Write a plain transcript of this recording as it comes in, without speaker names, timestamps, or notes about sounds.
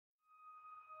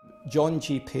John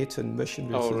G. Paton,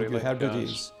 Missionary Oh, to the really? New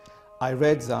Hebrides. Yes. I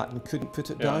read that and couldn't put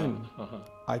it Yeah. down.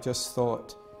 I just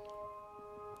thought,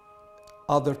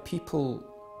 other people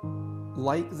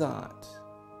like that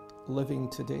living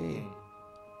today.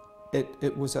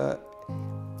 It was a,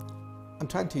 I'm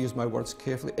trying to use my words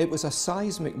carefully, it was a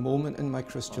seismic moment in my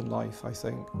Christian life, I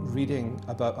think, reading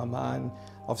about a man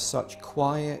of such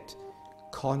quiet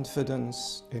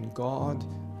confidence in God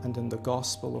and in the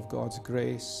gospel of God's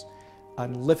grace,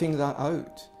 and living that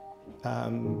out.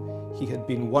 He had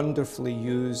been wonderfully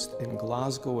used in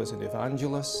Glasgow as an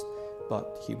evangelist,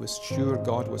 but he was sure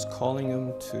God was calling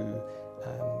him to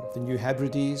the New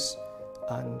Hebrides,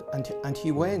 and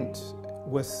he went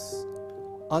with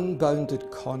unbounded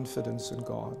confidence in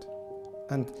God.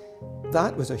 And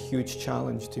that was a huge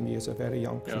challenge to me as a very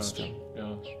young Christian.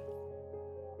 Yes, yes.